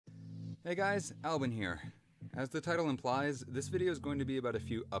Hey guys, Albin here. As the title implies, this video is going to be about a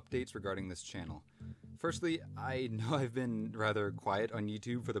few updates regarding this channel. Firstly, I know I've been rather quiet on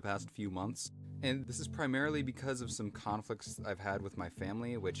YouTube for the past few months, and this is primarily because of some conflicts I've had with my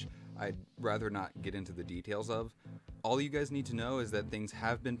family, which I'd rather not get into the details of. All you guys need to know is that things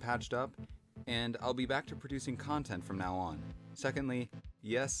have been patched up, and I'll be back to producing content from now on. Secondly,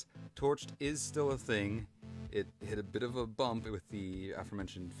 yes, Torched is still a thing. It hit a bit of a bump with the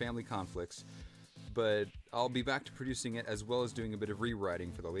aforementioned family conflicts, but I'll be back to producing it as well as doing a bit of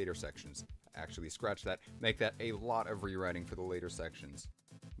rewriting for the later sections. Actually, scratch that. Make that a lot of rewriting for the later sections.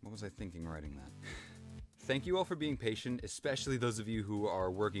 What was I thinking writing that? Thank you all for being patient, especially those of you who are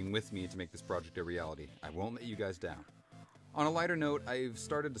working with me to make this project a reality. I won't let you guys down. On a lighter note, I've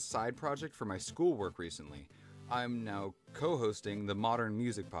started a side project for my schoolwork recently. I'm now co-hosting the Modern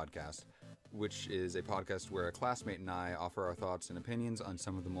Music Podcast, which is a podcast where a classmate and I offer our thoughts and opinions on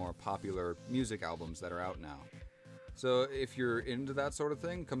some of the more popular music albums that are out now. So if you're into that sort of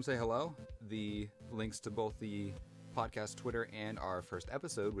thing, come say hello. The links to both the podcast Twitter and our first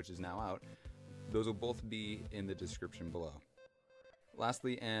episode, which is now out, those will both be in the description below.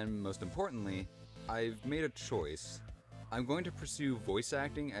 Lastly, and most importantly, I've made a choice. I'm going to pursue voice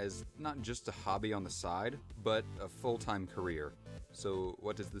acting as not just a hobby on the side, but a full-time career. So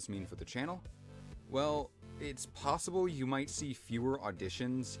what does this mean for the channel? Well, it's possible you might see fewer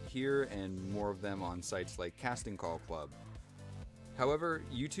auditions here and more of them on sites like Casting Call Club. However,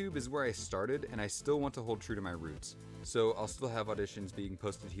 YouTube is where I started and I still want to hold true to my roots, so I'll still have auditions being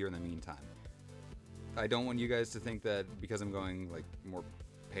posted here in the meantime. I don't want you guys to think that because I'm going like more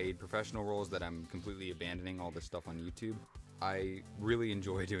paid professional roles that I'm completely abandoning all this stuff on YouTube. I really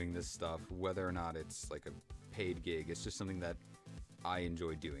enjoy doing this stuff, whether or not it's like a paid gig. It's just something that I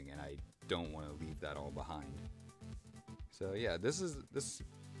enjoy doing and I don't want to leave that all behind. So yeah, this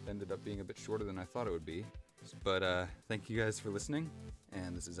ended up being a bit shorter than I thought it would be. But thank you guys for listening,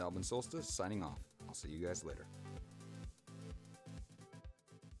 and this is Albin Solstice signing off. I'll see you guys later.